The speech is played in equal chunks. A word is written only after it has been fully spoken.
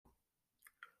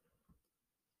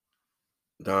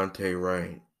Dante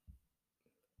Wright,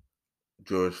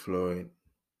 George Floyd,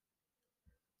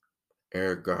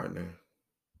 Eric Gardner,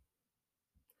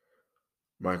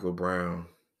 Michael Brown,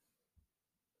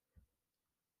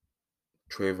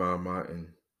 Trayvon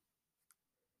Martin,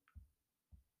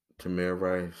 Tamir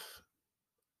Rice,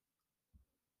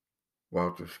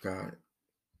 Walter Scott,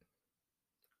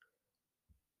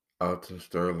 Alton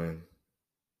Sterling,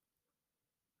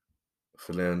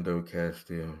 Philando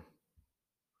Castile,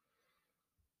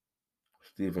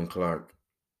 Stephen Clark,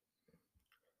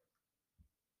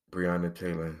 Breonna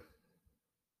Taylor,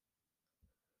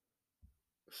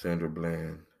 Sandra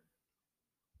Bland,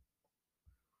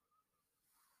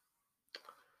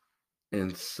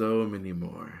 and so many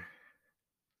more.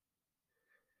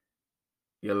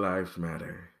 Your lives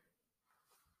matter.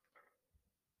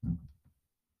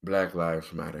 Black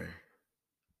lives matter.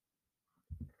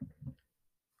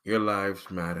 Your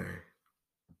lives matter.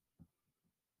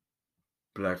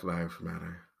 Black lives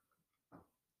matter.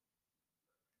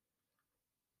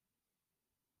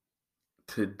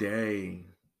 Today,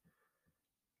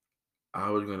 I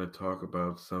was going to talk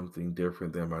about something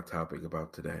different than my topic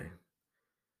about today,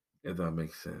 if that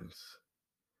makes sense.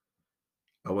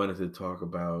 I wanted to talk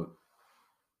about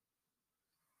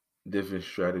different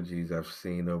strategies I've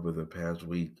seen over the past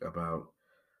week about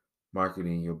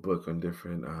marketing your book on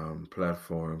different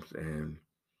platforms and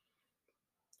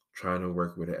trying to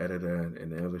work with an editor and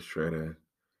an illustrator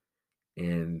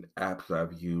and apps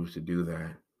I've used to do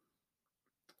that.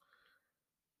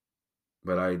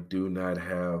 But I do not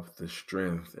have the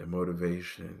strength and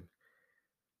motivation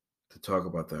to talk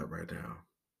about that right now.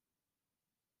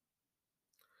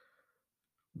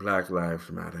 Black Lives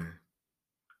Matter.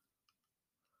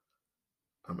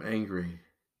 I'm angry,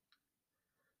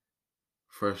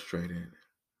 frustrated.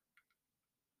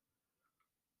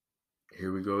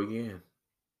 Here we go again.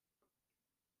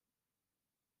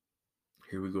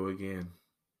 Here we go again.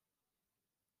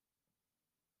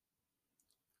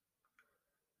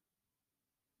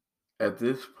 At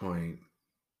this point,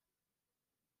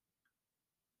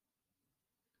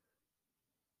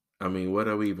 I mean, what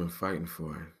are we even fighting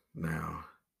for now?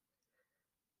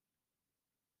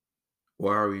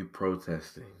 Why are we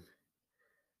protesting?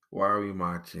 Why are we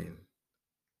marching?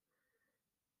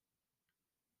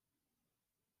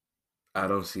 I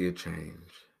don't see a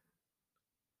change.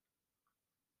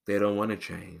 They don't want to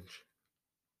change.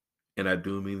 And I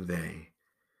do mean they.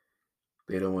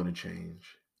 They don't want to change.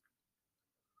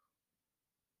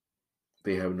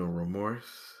 They have no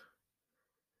remorse.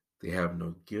 They have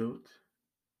no guilt.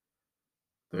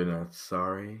 They're not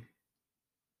sorry.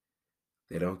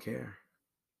 They don't care.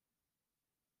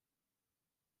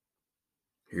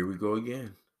 Here we go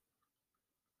again.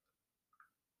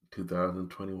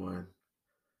 2021.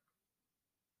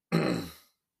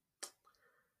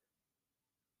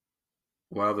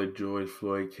 While the George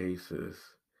Floyd case is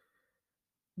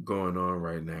going on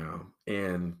right now,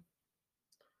 and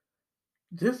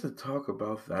just to talk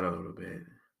about that a little bit,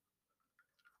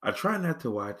 I try not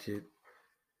to watch it.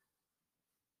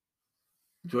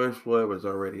 George Floyd was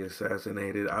already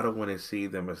assassinated. I don't want to see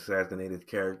them assassinate his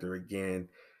character again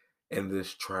in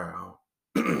this trial.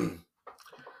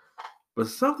 But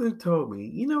something told me,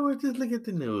 you know what, just look at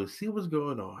the news, see what's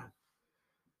going on.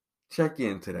 Check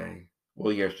in today.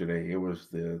 Well, yesterday, it was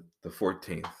the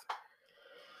 14th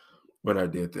when I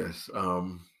did this.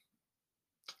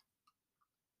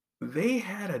 They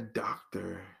had a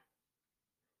doctor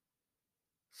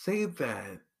say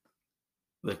that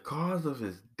the cause of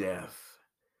his death,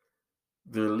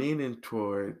 they're leaning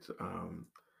towards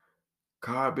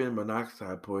carbon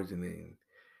monoxide poisoning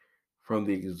from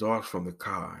the exhaust from the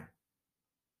car.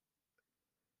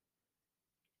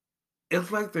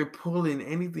 It's like they're pulling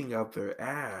anything out their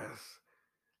ass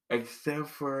except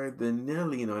for the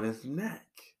kneeling on his neck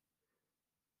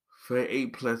for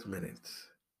 8+ minutes.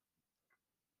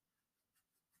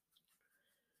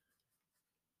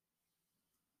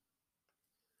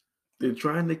 They're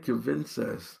trying to convince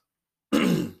us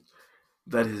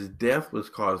that his death was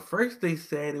caused. First, they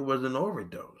said it was an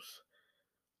overdose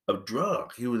of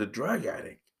drug. He was a drug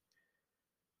addict.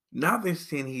 Now they're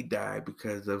saying he died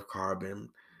because of carbon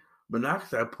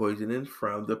monoxide poisoning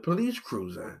from the police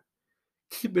cruiser.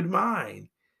 Keep in mind,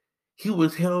 he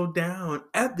was held down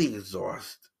at the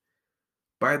exhaust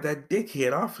by that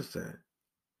dickhead officer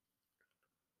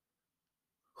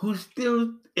who's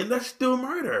still, and that's still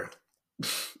murder.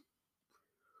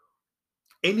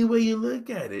 Any way you look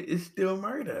at it, it's still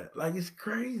murder. Like, it's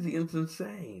crazy, it's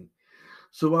insane.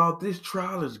 So while this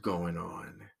trial is going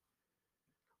on,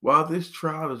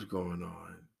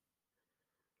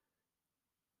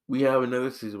 we have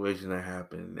another situation that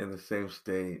happened in the same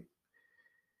state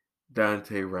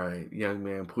Dante Wright, young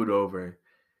man pulled over,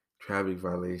 traffic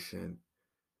violation.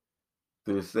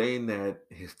 They're saying that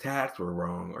his tags were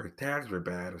wrong or his tags were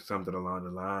bad or something along the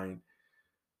line.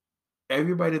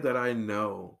 Everybody that I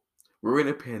know, we're in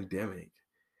a pandemic.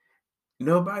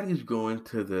 Nobody's going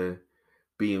to the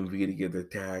BMV to get their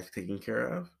tags taken care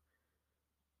of.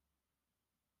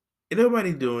 And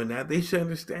nobody doing that. They should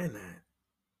understand that.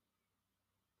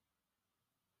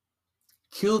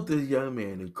 Killed this young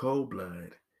man in cold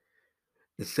blood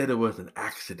and said it was an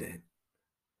accident.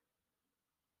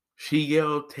 She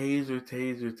yelled, taser,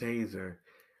 taser, taser.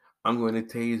 I'm going to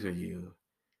taser you.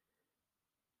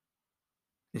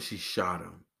 And she shot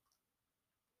him.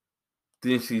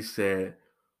 Then she said,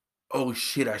 oh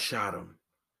shit, I shot him.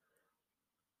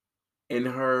 And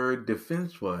her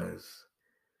defense was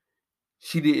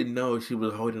she didn't know she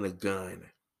was holding a gun.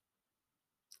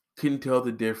 Couldn't tell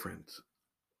the difference.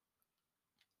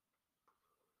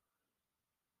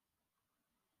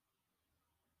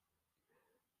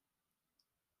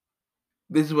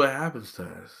 This is what happens to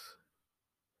us.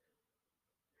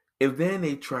 And then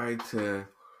they tried to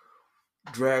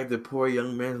drag the poor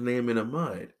young man's name in the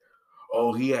mud.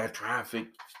 Oh, he had traffic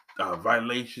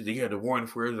violations. He had a warrant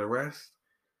for his arrest.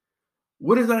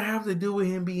 What does that have to do with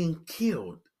him being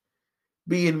killed,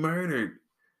 being murdered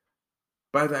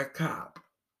by that cop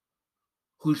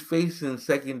who's facing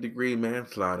second-degree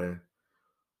manslaughter,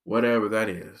 whatever that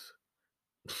is?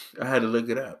 I had to look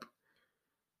it up.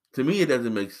 To me, it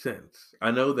doesn't make sense.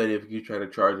 I know that if you try to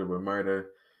charge him with murder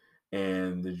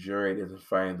and the jury doesn't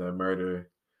find that murder,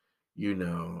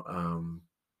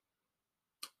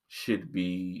 should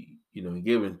be,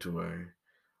 given to her.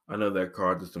 I know that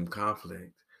causes some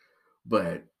conflict.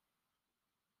 But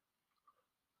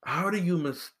how do you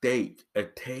mistake a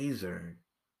taser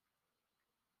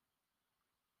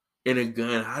and a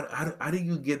gun? How do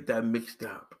you get that mixed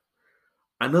up?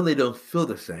 I know they don't feel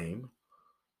the same.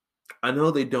 I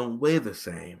know they don't weigh the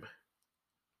same.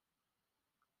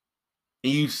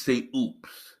 And you say,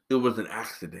 oops, it was an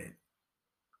accident.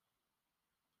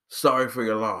 Sorry for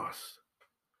your loss.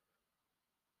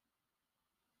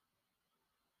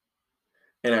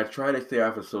 And I try to stay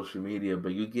off of social media,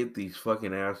 but you get these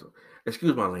fucking assholes.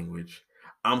 Excuse my language.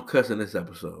 I'm cussing this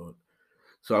episode.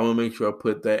 So I'm going to make sure I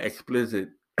put that explicit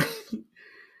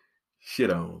shit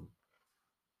on.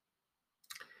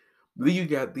 Then you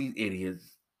got these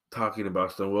idiots talking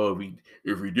about some, well,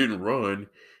 if he didn't run,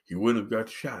 he wouldn't have got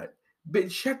shot.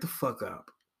 Bitch, shut the fuck up.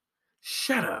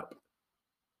 Shut up.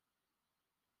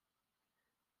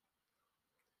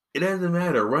 It doesn't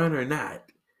matter, run or not.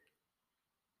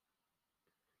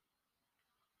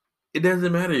 It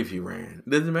doesn't matter if he ran. It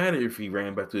doesn't matter if he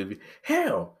ran back to the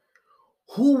hell.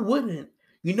 Who wouldn't?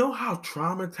 You know how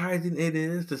traumatizing it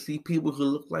is to see people who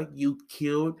look like you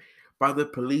killed by the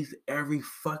police every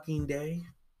fucking day?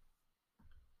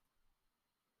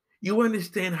 You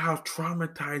understand how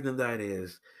traumatizing that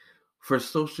is for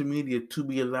social media to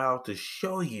be allowed to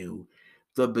show you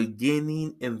the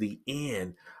beginning and the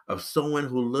end of someone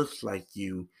who looks like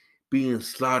you being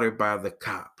slaughtered by the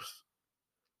cops.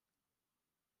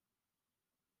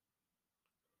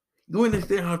 You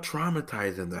understand how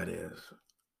traumatizing that is?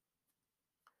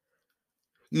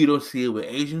 You don't see it with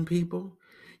Asian people.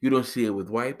 You don't see it with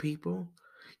white people.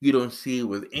 You don't see it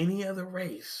with any other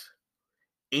race,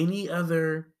 any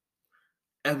other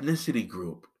ethnicity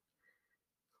group.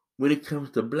 When it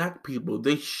comes to black people,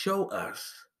 they show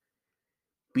us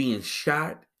being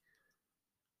shot,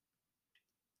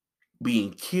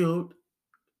 being killed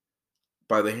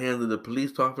by the hands of the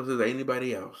police officers or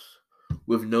anybody else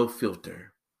with no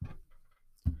filter.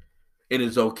 And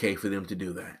it's okay for them to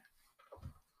do that.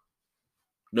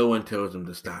 No one tells them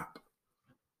to stop.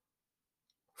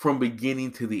 From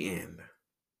beginning to the end.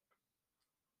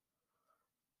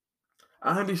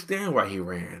 I understand why he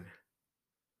ran.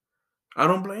 I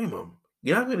don't blame him.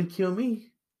 You're not going to kill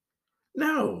me.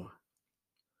 No.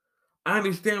 I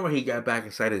understand why he got back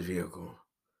inside his vehicle.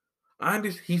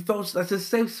 He felt that's a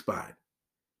safe spot.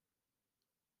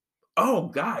 Oh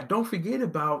God, don't forget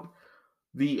about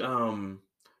the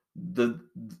the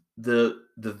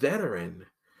the veteran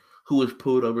who was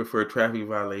pulled over for a traffic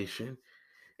violation.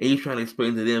 And he's trying to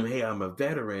explain to them, hey, I'm a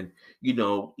veteran, I'm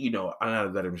not a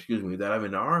veteran, excuse me, that I'm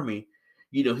in the army.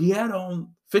 He had on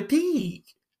fatigue.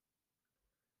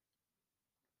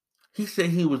 He said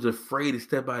he was afraid to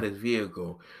step out his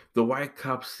vehicle. The white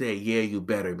cop said, yeah, you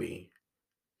better be.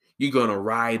 You're gonna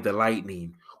ride the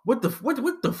lightning. What the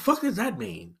fuck does that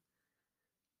mean?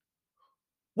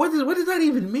 What does that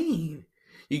even mean?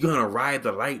 You're gonna ride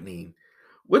the lightning.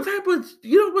 What type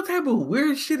of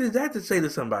weird shit is that to say to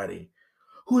somebody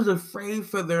who's afraid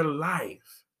for their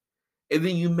life and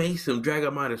then you mace him, drag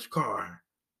him out of his car,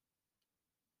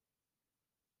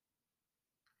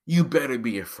 you better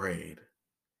be afraid.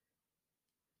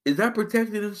 Is that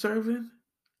protected and serving?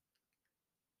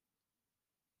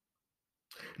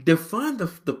 Defund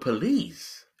the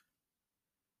police.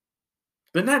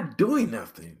 They're not doing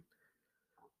nothing.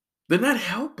 They're not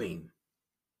helping.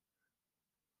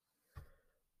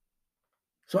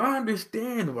 So I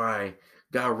understand why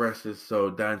God rest his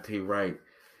soul, Dante Wright,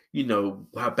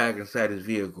 hop back inside his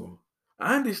vehicle.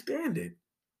 I understand it.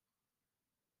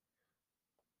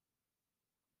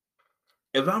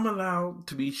 If I'm allowed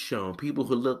to be shown people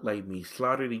who look like me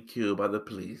slaughtered and killed by the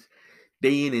police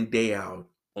day in and day out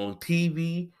on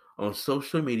TV, on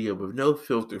social media with no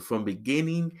filter from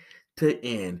beginning to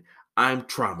end, I'm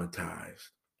traumatized.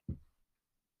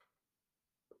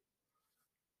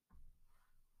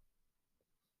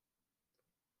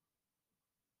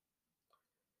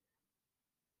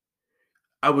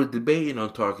 I was debating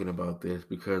on talking about this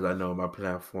because I know my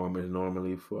platform is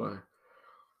normally for,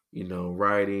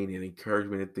 writing and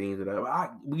encouragement and things that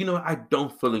I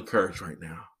don't feel encouraged right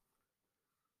now.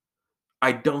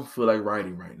 I don't feel like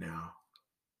writing right now.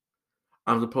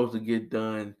 I'm supposed to get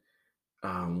done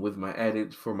with my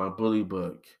edits for my bully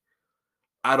book.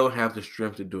 I don't have the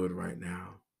strength to do it right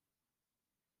now.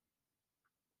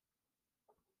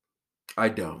 I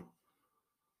don't.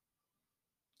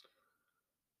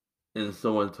 And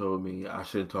someone told me I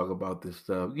shouldn't talk about this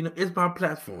stuff. It's my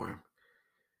platform.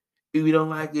 If you don't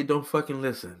like it, don't fucking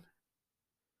listen.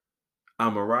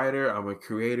 I'm a writer, I'm a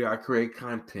creator, I create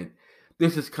content.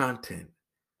 This is content.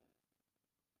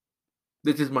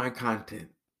 This is my content.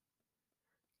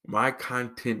 My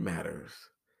content matters.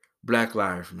 Black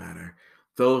lives matter.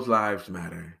 Those lives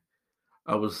matter.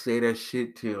 I will say that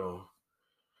shit till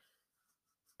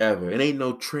ever. It ain't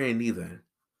no trend either.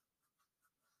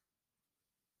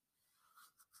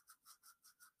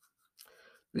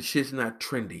 The shit's not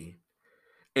trendy.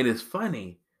 And it's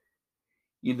funny,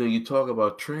 you talk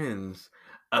about trends.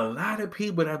 A lot of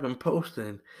people that have been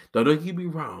posting, though, don't get me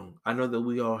wrong. I know that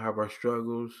we all have our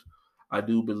struggles. I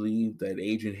do believe that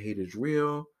Asian hate is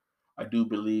real. I do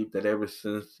believe that ever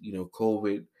since,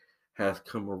 COVID has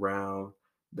come around,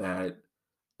 that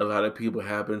a lot of people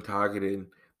have been targeting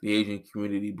the Asian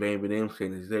community, blaming them,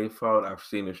 saying it's their fault. I've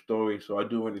seen the story, so I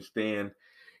do understand,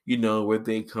 where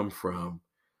they come from.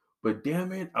 But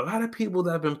damn it, a lot of people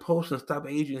that have been posting Stop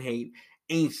Asian Hate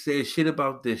ain't said shit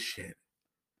about this shit.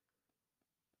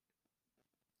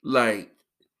 Like,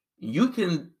 you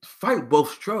can fight both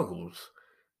struggles.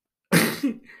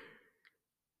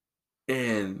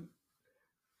 And,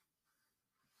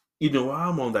 while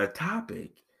I'm on that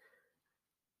topic,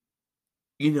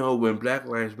 when Black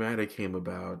Lives Matter came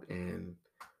about and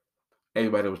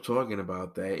everybody was talking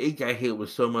about that, it got hit with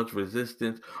so much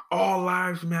resistance. All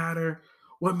lives matter.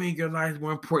 What made your lives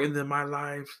more important than my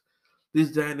lives? This,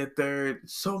 that, and the third.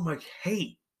 So much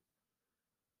hate.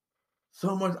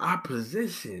 So much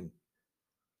opposition.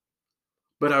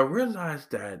 But I realized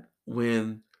that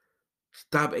when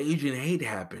Stop Asian Hate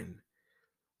happened,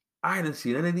 I didn't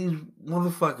see none of these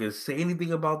motherfuckers say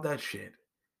anything about that shit.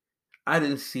 I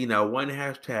didn't see not one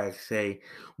hashtag say,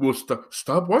 well,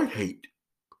 stop white hate.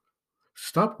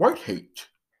 Stop white hate.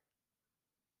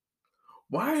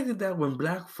 Why is it that when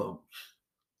black folks,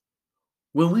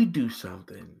 when we do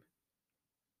something,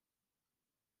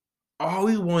 all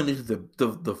we want is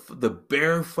the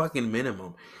bare fucking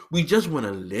minimum. We just want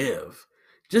to live.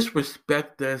 Just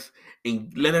respect us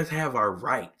and let us have our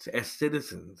rights as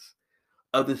citizens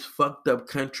of this fucked up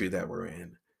country that we're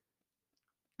in.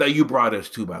 That you brought us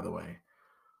to, by the way.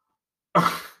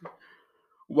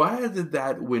 Why is it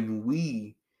that when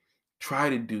we try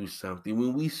to do something,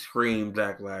 when we scream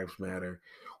Black Lives Matter,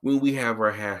 when we have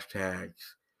our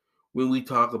hashtags, when we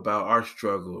talk about our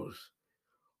struggles,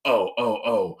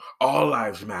 all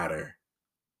lives matter.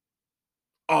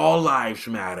 All lives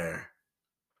matter.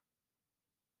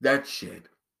 That shit.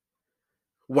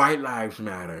 White lives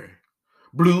matter.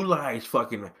 Blue lives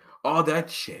fucking matter. All that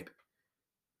shit.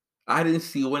 I didn't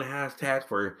see one hashtag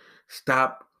for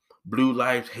stop blue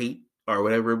lives hate or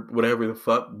whatever the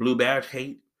fuck, blue badge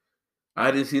hate.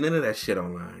 I didn't see none of that shit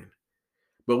online.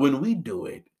 But when we do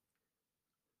it,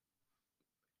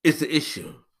 it's the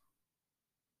issue.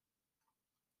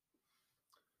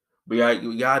 But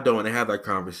y'all don't want to have that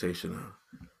conversation, huh?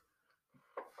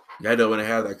 Y'all don't want to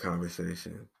have that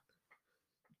conversation.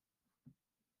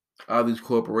 All these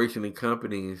corporations and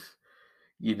companies,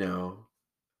 you know,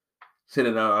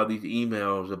 sending out all these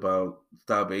emails about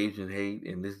stop Asian hate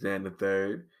and this, that, and the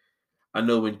third. I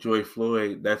know when George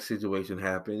Floyd, that situation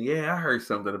happened. Yeah, I heard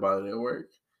something about it at work.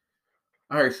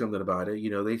 I heard something about it.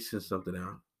 They sent something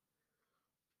out.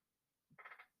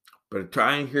 But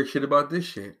I ain't hear shit about this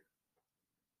shit.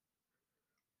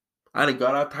 I done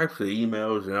got all types of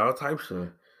emails and all types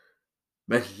of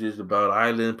messages about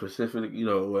Island Pacific,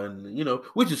 and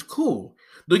which is cool.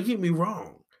 Don't get me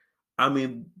wrong. I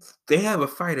mean, they have a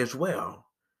fight as well.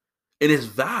 And it's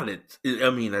valid. I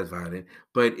mean, that's valid,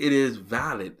 but it is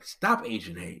valid. Stop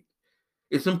Asian hate.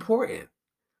 It's important.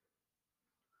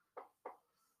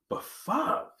 But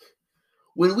fuck,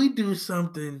 when we do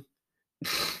something,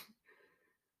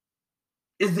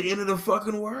 it's the end of the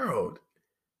fucking world.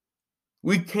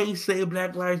 We can't say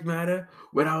Black Lives Matter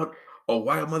without a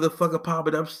white motherfucker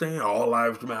popping up saying all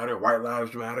lives matter, white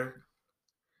lives matter.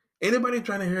 Anybody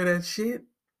trying to hear that shit?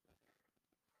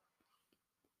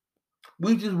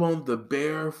 We just want the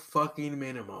bare fucking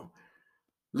minimum.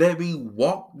 Let me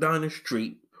walk down the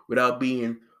street without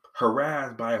being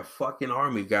harassed by a fucking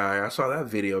army guy. I saw that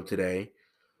video today.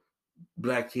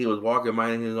 Black kid was walking,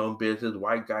 minding his own business.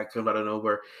 White guy comes out of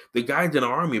nowhere. The guy's in the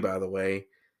army, by the way.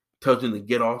 Tells him to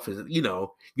get off his, you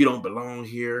don't belong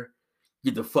here.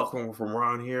 Get the fuck on from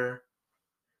around here.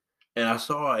 And I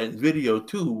saw a video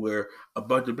too where a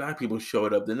bunch of black people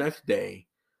showed up the next day.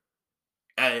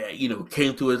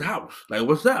 Came to his house. Like,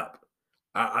 what's up?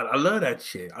 I love that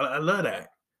shit. I love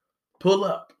that. Pull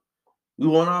up. We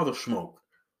want all the smoke.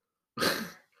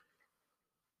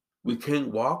 We can't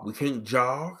walk. We can't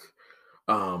jog.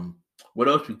 What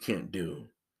else we can't do?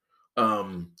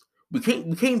 We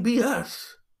can't be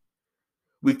us.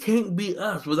 We can't be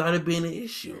us without it being an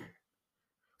issue.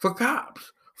 For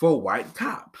cops. For white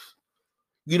cops.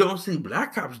 You don't see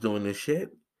black cops doing this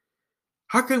shit.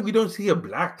 How come we don't see a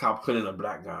black cop killing a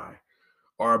black guy?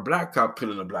 Or a black cop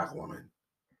killing a black woman?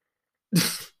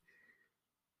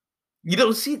 You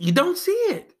don't see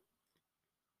it.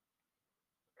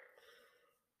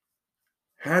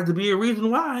 Has to be a reason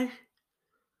why.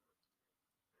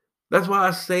 That's why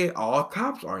I say all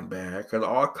cops aren't bad, because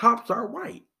all cops are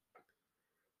white.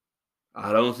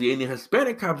 I don't see any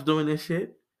Hispanic cops doing this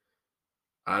shit.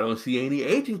 I don't see any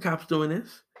Asian cops doing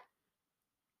this.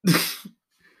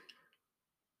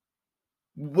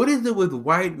 What is it with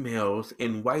white males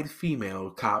and white female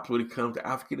cops when it comes to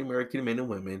African American men and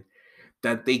women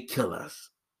that they kill us?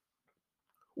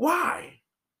 Why?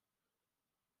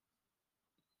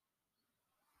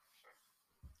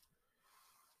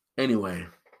 Anyway,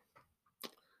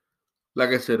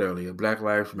 like I said earlier, Black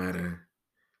Lives Matter.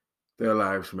 Their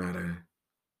lives matter.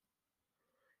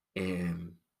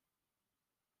 And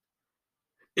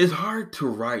it's hard to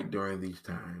write during these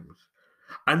times.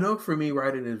 I know for me,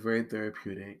 writing is very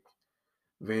therapeutic.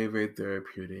 Very, very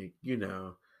therapeutic,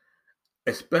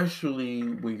 especially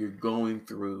when you're going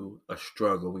through a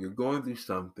struggle, when you're going through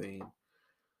something.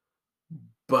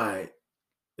 But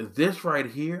this right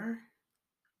here,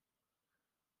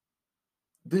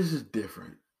 this is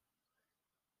different.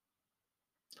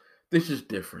 This is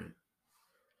different.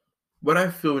 What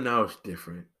I feel now is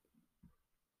different.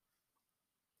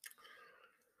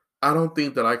 I don't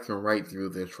think that I can write through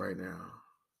this right now.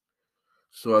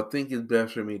 So I think it's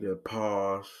best for me to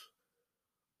pause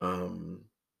my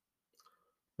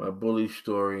bully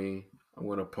story. I'm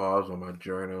going to pause on my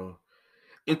journal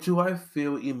until I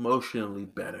feel emotionally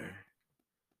better.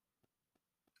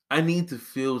 I need to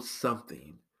feel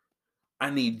something.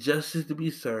 I need justice to be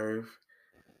served.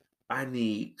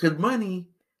 Because money,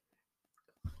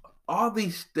 all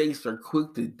these states are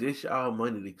quick to dish out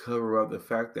money to cover up the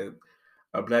fact that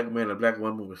a black man, a black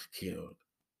woman was killed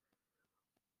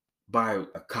by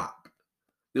a cop.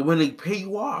 Then when they pay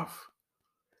you off,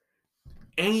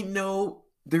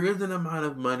 there isn't an amount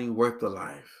of money worth the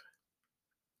life.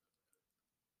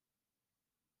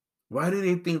 Why do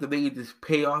they think that they could just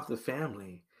pay off the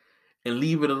family and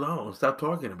leave it alone? Stop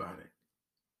talking about it.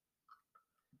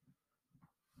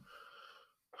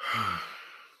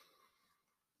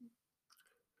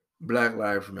 Black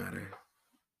lives matter.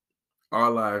 Our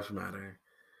lives matter.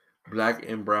 Black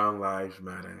and brown lives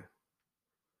matter.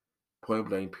 Point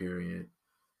blank, period.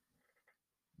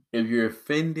 If you're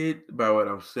offended by what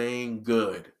I'm saying,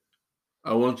 good.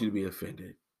 I want you to be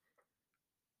offended.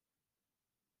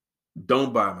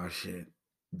 Don't buy my shit.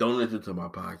 Don't listen to my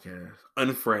podcast.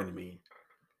 Unfriend me.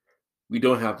 We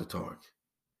don't have to talk.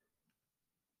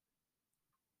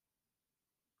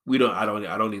 I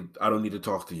don't need to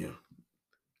talk to you.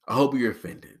 I hope you're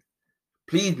offended.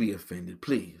 Please be offended,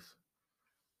 please.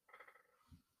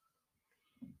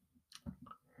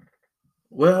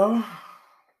 Well,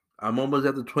 I'm almost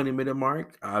at the 20-minute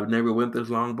mark. I've never went this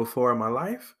long before in my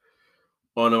life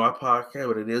on my podcast,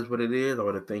 but it is what it is. I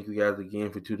want to thank you guys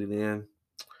again for tuning in.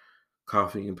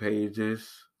 Coffee and Pages.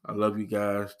 I love you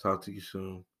guys. Talk to you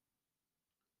soon.